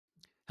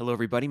Hello,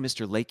 everybody.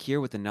 Mr. Lake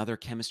here with another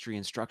chemistry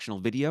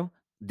instructional video.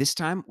 This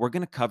time, we're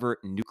going to cover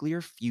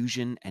nuclear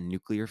fusion and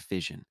nuclear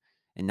fission.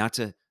 And not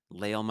to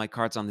lay all my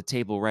cards on the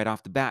table right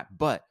off the bat,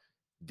 but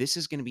this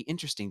is going to be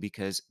interesting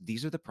because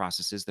these are the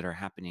processes that are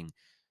happening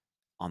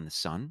on the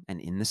sun and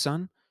in the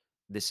sun.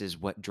 This is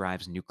what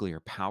drives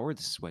nuclear power.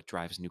 This is what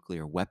drives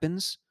nuclear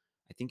weapons.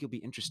 I think you'll be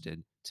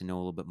interested to know a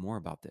little bit more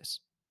about this.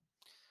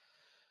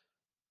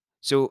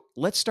 So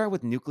let's start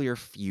with nuclear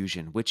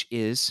fusion, which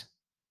is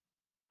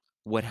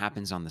what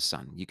happens on the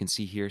sun. You can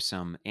see here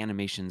some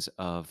animations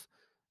of,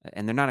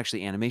 and they're not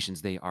actually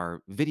animations, they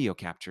are video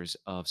captures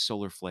of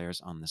solar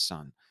flares on the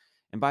sun.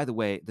 And by the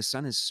way, the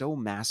sun is so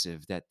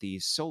massive that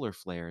these solar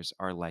flares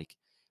are like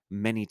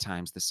many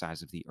times the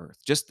size of the Earth,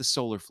 just the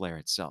solar flare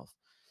itself.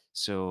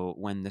 So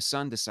when the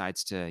sun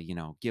decides to,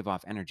 give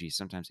off energy,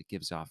 sometimes it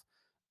gives off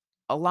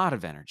a lot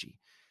of energy.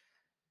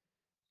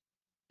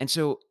 And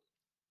so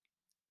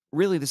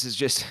really this is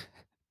just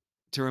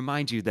to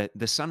remind you that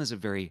the sun is a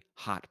very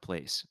hot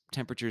place.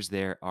 Temperatures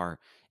there are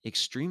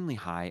extremely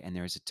high, and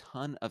there is a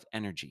ton of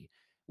energy,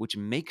 which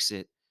makes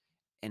it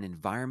an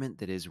environment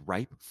that is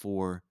ripe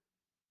for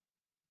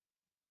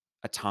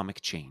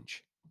atomic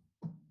change,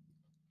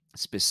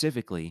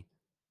 specifically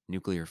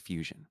nuclear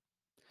fusion.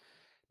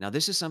 Now,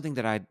 this is something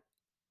that I'd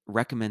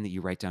recommend that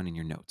you write down in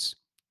your notes.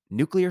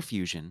 Nuclear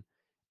fusion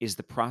is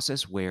the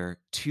process where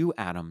two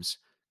atoms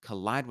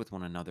collide with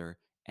one another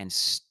and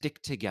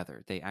stick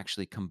together. They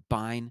actually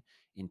combine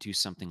into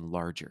something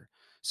larger.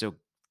 So,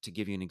 to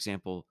give you an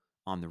example,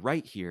 on the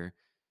right here,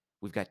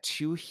 we've got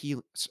two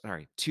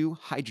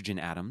hydrogen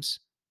atoms,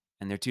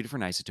 and they're two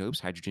different isotopes,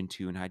 hydrogen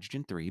 2 and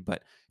hydrogen 3,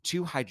 but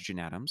two hydrogen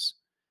atoms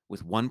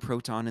with one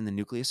proton in the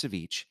nucleus of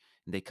each,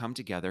 and they come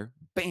together,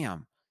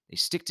 bam, they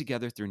stick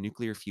together through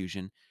nuclear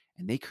fusion,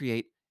 and they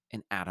create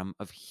an atom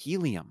of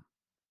helium.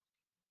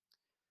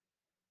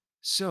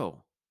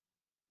 So,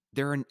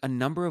 there are a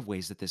number of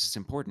ways that this is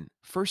important.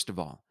 First of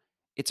all,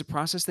 it's a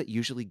process that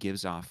usually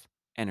gives off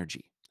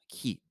energy, like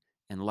heat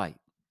and light.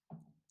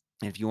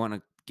 And if you want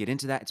to get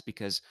into that, it's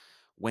because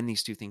when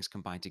these two things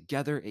combine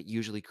together, it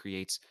usually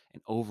creates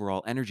an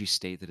overall energy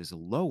state that is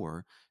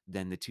lower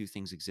than the two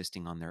things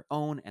existing on their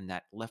own. And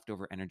that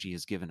leftover energy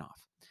is given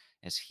off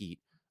as heat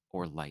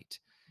or light.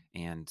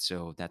 And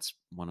so that's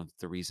one of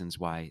the reasons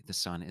why the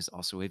sun is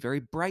also a very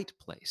bright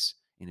place,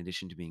 in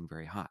addition to being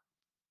very hot.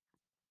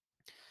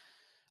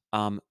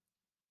 Um,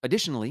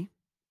 Additionally,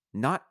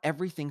 not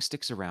everything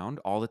sticks around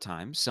all the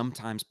time.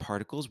 Sometimes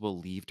particles will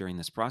leave during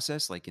this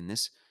process. Like in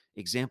this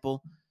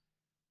example,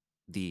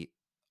 the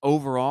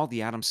overall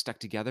the atoms stuck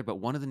together, but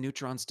one of the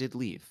neutrons did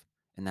leave,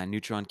 and that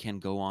neutron can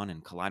go on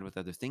and collide with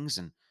other things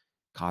and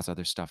cause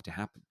other stuff to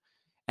happen.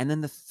 And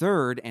then the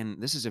third,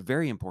 and this is a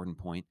very important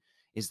point,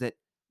 is that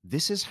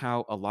this is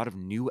how a lot of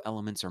new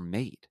elements are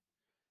made,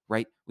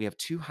 right? We have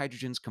two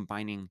hydrogens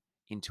combining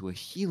into a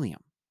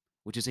helium,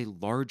 which is a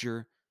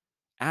larger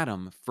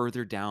atom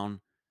further down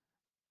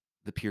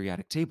the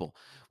periodic table.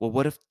 Well,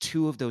 what if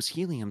two of those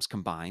heliums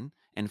combine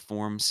and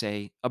form,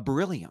 say, a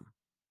beryllium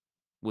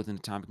with an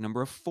atomic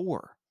number of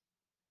 4?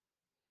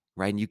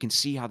 Right? And you can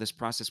see how this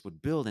process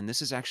would build. And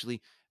this is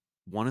actually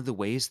one of the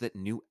ways that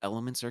new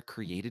elements are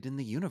created in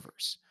the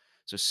universe.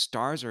 So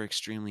stars are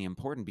extremely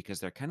important because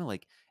they're kind of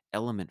like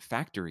element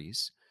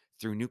factories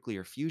through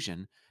nuclear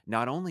fusion.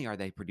 Not only are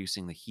they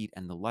producing the heat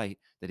and the light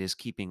that is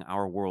keeping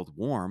our world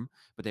warm,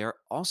 but they are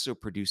also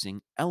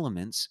producing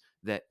elements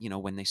that,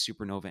 when they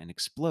supernova and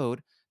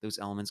explode, those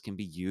elements can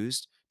be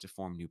used to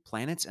form new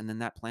planets. And then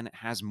that planet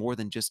has more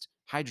than just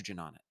hydrogen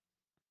on it,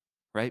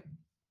 right?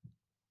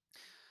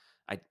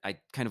 I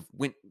kind of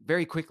went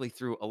very quickly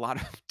through a lot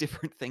of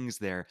different things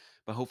there,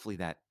 but hopefully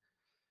that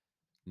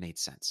made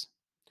sense.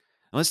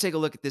 Now let's take a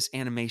look at this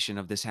animation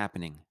of this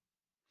happening.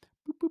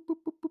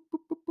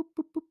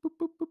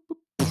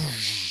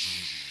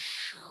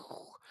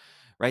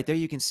 Right there,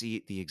 you can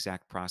see the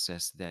exact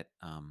process that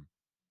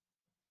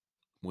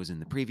was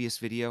in the previous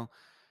video.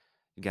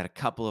 You got a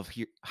couple of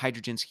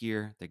hydrogens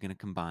here. They're going to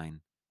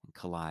combine and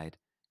collide,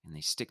 and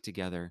they stick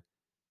together.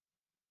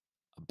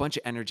 A bunch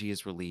of energy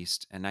is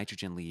released, and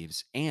nitrogen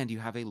leaves, and you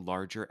have a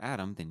larger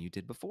atom than you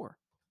did before.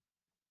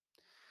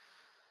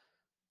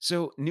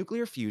 So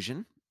nuclear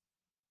fusion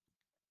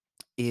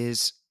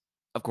is,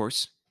 of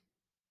course,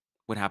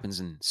 what happens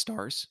in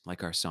stars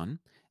like our sun.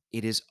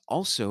 It is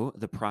also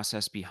the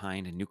process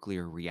behind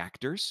nuclear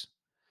reactors.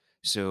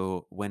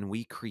 So when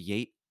we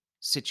create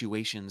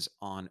situations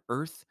on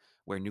Earth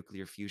where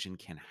nuclear fusion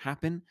can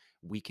happen,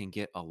 we can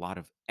get a lot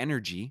of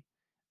energy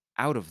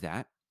out of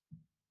that.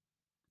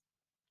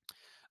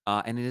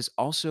 And it is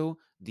also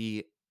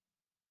the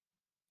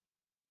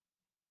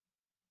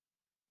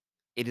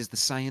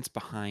science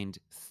behind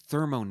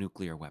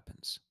thermonuclear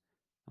weapons.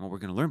 And what we're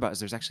going to learn about is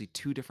there's actually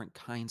two different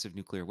kinds of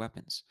nuclear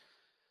weapons.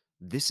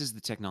 This is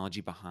the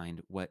technology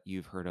behind what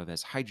you've heard of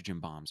as hydrogen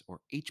bombs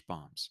or H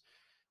bombs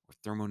or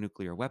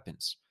thermonuclear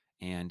weapons.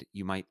 And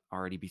you might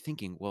already be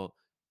thinking, well,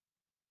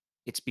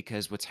 it's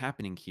because what's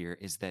happening here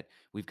is that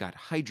we've got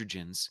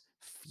hydrogens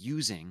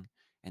fusing,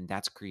 and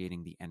that's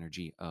creating the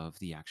energy of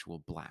the actual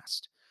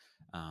blast.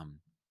 Um,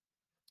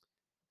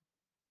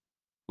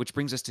 Which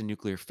brings us to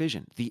nuclear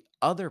fission, the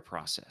other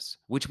process,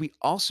 which we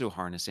also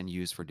harness and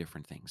use for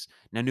different things.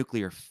 Now,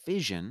 nuclear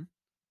fission,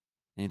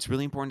 and it's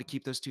really important to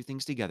keep those two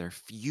things together.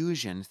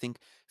 Fusion, think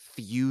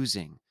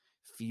fusing.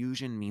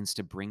 Fusion means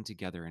to bring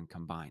together and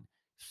combine.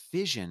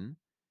 Fission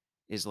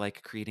is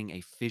like creating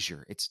a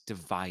fissure, it's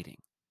dividing.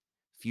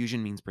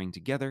 Fusion means bring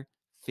together,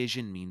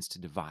 fission means to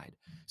divide.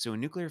 So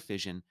in nuclear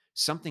fission,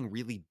 something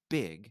really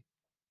big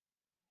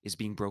is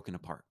being broken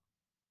apart.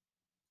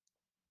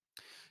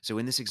 So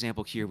in this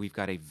example here, we've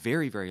got a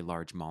very, very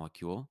large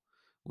molecule.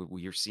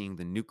 We are seeing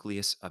the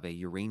nucleus of a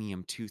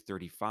uranium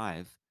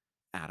 235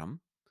 atom,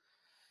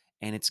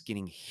 and it's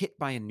getting hit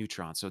by a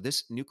neutron. So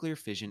this nuclear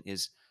fission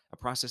is a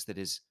process that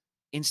is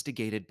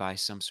instigated by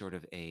some sort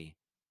of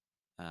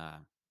uh,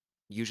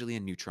 usually a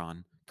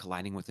neutron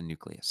colliding with a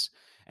nucleus.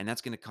 And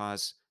that's going to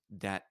cause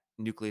that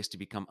nucleus to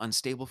become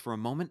unstable for a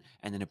moment,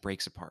 and then it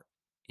breaks apart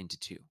into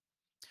two.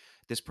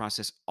 This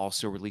process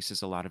also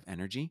releases a lot of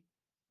energy.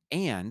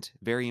 And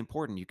very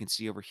important, you can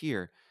see over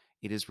here,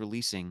 it is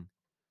releasing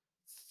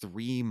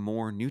 3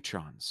 more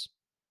neutrons.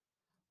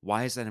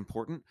 Why is that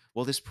important?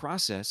 Well, this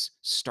process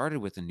started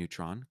with a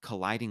neutron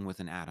colliding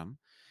with an atom,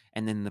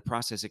 and then in the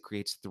process, it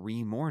creates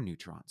 3 more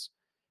neutrons,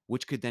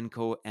 which could then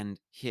go and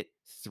hit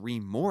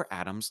 3 more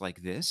atoms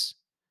like this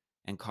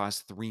and cause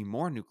 3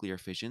 more nuclear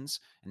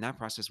fissions. And that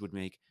process would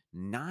make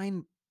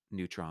 9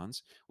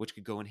 neutrons, which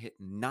could go and hit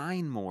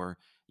 9 more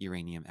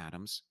uranium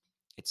atoms,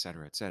 et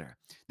cetera, et cetera.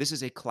 This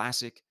is a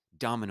classic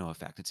domino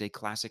effect. It's a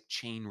classic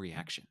chain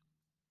reaction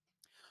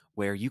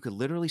where you could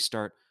literally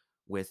start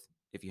with,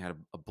 if you had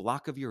a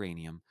block of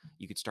uranium,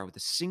 you could start with a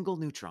single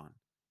neutron,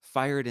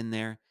 fire it in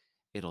there,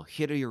 it'll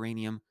hit a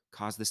uranium,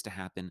 cause this to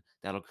happen.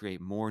 That'll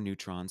create more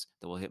neutrons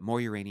that will hit more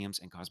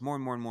uraniums and cause more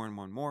and more and more and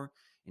more and more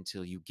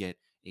until you get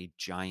a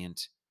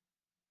giant.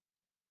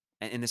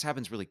 And this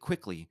happens really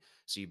quickly.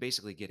 So you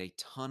basically get a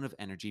ton of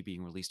energy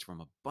being released from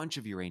a bunch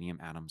of uranium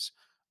atoms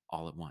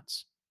all at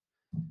once,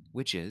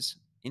 which is,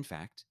 in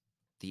fact,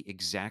 the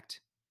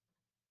exact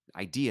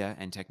idea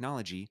and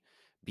technology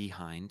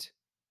behind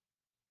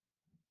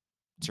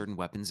certain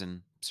weapons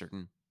and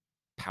certain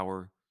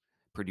power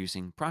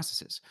producing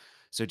processes.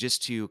 So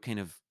just to kind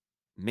of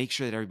make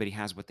sure that everybody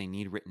has what they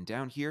need written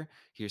down here,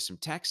 here's some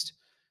text.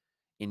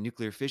 In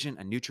nuclear fission,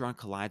 a neutron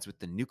collides with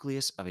the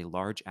nucleus of a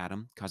large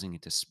atom, causing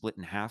it to split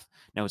in half.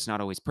 Now, it's not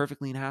always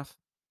perfectly in half,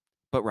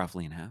 but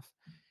roughly in half.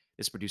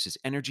 This produces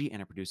energy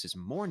and it produces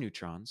more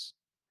neutrons,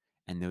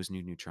 and those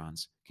new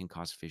neutrons can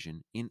cause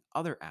fission in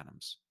other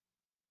atoms,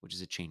 which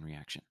is a chain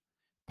reaction.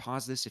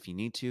 Pause this if you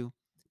need to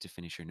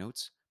finish your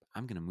notes.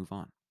 I'm going to move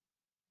on.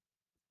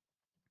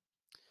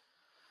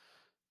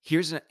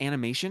 Here's an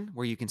animation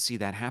where you can see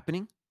that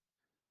happening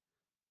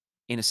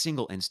in a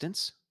single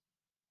instance,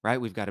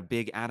 right? We've got a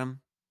big atom,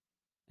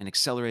 an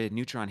accelerated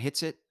neutron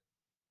hits it,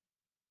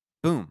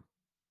 boom.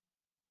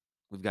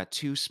 We've got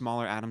 2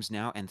 smaller atoms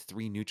now and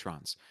 3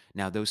 neutrons.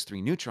 Now, those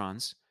 3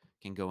 neutrons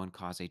can go and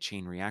cause a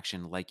chain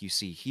reaction like you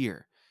see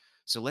here.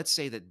 So let's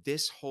say that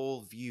this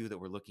whole view that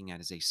we're looking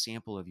at is a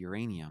sample of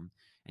uranium,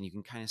 and you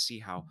can kind of see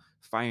how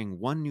firing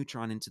 1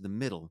 neutron into the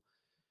middle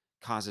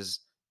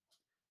causes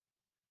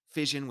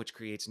fission, which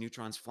creates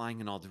neutrons flying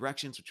in all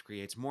directions, which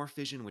creates more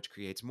fission, which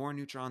creates more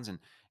neutrons.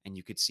 And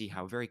you could see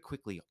how very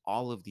quickly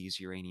all of these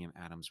uranium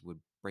atoms would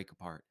break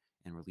apart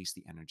and release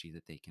the energy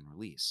that they can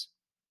release.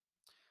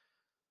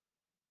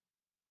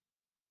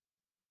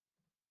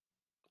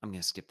 I'm going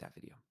to skip that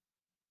video.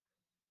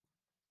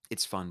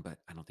 It's fun, but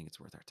I don't think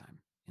it's worth our time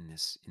in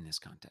this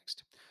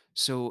context.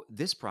 So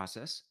this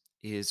process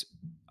is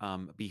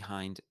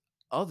behind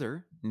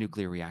other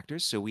nuclear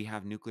reactors. So we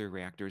have nuclear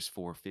reactors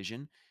for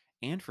fission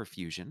and for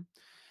fusion.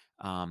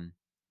 Um,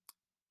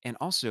 And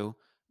also,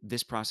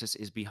 this process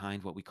is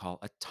behind what we call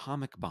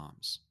atomic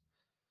bombs.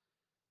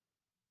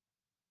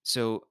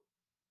 So,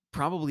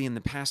 probably in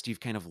the past, you've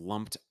kind of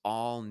lumped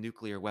all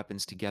nuclear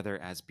weapons together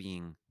as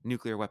being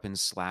nuclear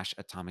weapons slash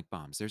atomic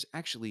bombs. There's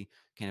actually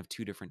kind of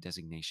 2 different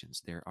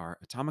designations. There are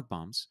atomic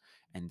bombs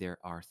and there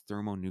are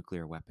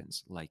thermonuclear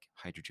weapons like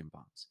hydrogen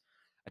bombs.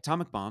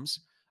 Atomic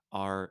bombs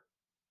are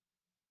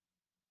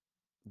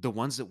the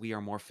ones that we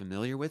are more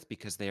familiar with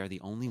because they are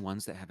the only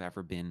ones that have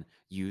ever been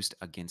used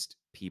against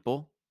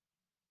people.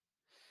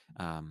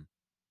 Um,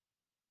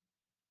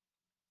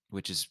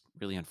 which is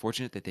really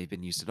unfortunate that they've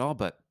been used at all,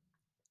 but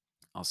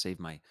I'll save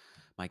my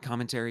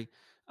commentary.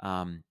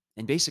 And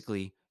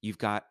basically, you've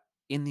got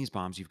in these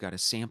bombs, you've got a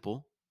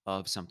sample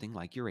of something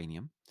like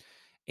uranium,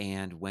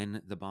 and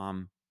when the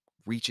bomb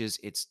reaches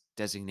its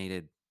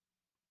designated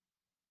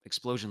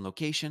explosion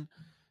location,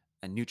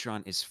 a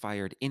neutron is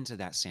fired into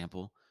that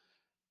sample,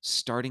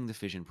 starting the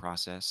fission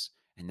process,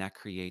 and that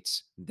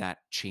creates that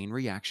chain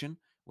reaction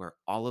where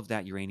all of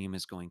that uranium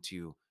is going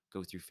to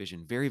go through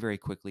fission very, very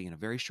quickly in a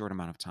very short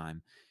amount of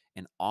time,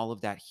 and all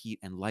of that heat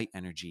and light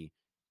energy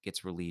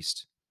gets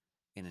released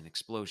in an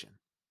explosion,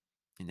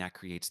 and that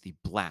creates the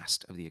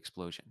blast of the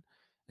explosion.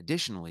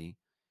 Additionally,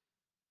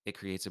 it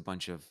creates a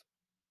bunch of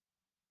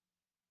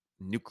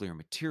nuclear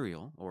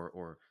material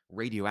or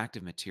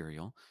radioactive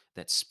material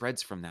that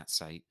spreads from that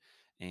site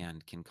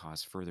and can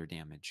cause further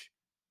damage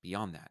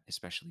beyond that,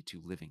 especially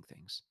to living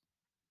things.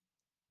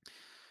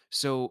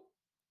 So,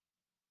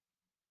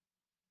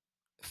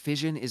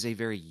 fission is a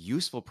very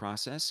useful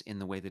process in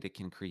the way that it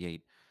can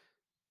create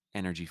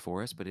energy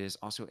for us, but it is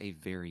also a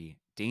very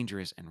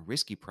dangerous and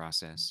risky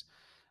process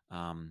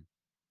um,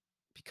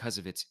 because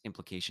of its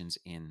implications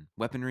in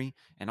weaponry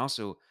and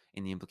also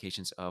in the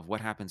implications of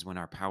what happens when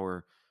our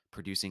power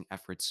producing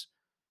efforts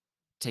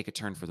take a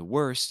turn for the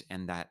worst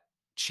and that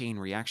chain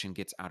reaction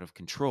gets out of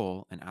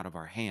control and out of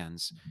our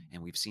hands.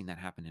 And we've seen that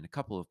happen in a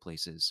couple of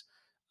places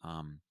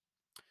um,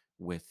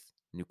 with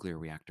nuclear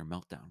reactor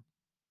meltdown.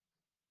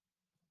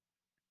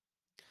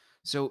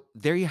 So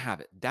there you have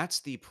it.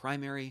 That's the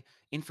primary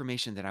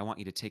information that I want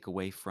you to take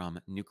away from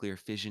nuclear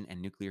fission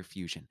and nuclear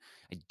fusion.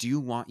 I do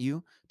want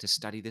you to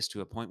study this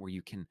to a point where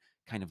you can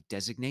kind of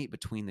designate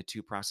between the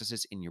two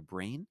processes in your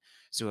brain.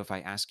 So if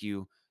I ask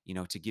you,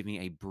 to give me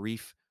a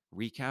brief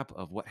recap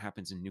of what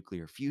happens in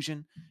nuclear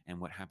fusion and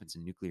what happens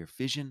in nuclear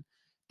fission,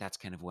 that's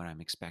kind of what I'm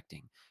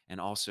expecting.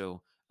 And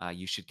also,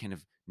 you should kind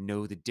of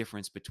know the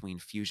difference between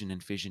fusion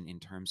and fission in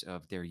terms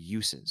of their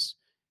uses,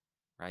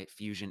 right?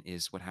 Fusion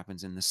is what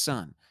happens in the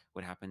sun,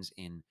 what happens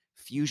in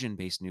fusion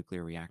based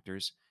nuclear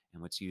reactors,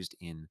 and what's used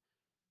in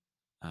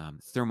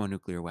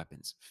thermonuclear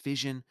weapons.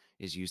 Fission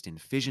is used in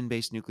fission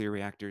based nuclear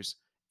reactors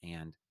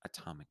and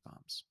atomic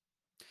bombs.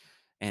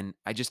 And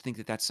I just think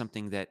that that's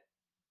something that,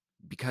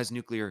 because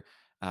nuclear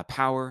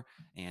power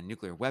and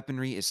nuclear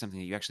weaponry is something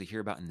that you actually hear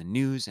about in the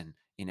news and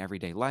in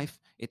everyday life,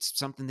 it's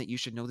something that you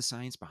should know the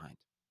science behind.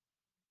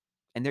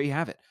 And there you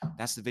have it.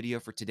 That's the video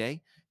for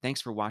today.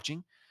 Thanks for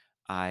watching.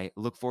 I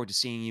look forward to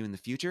seeing you in the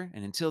future.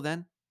 And until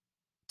then,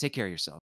 take care of yourself.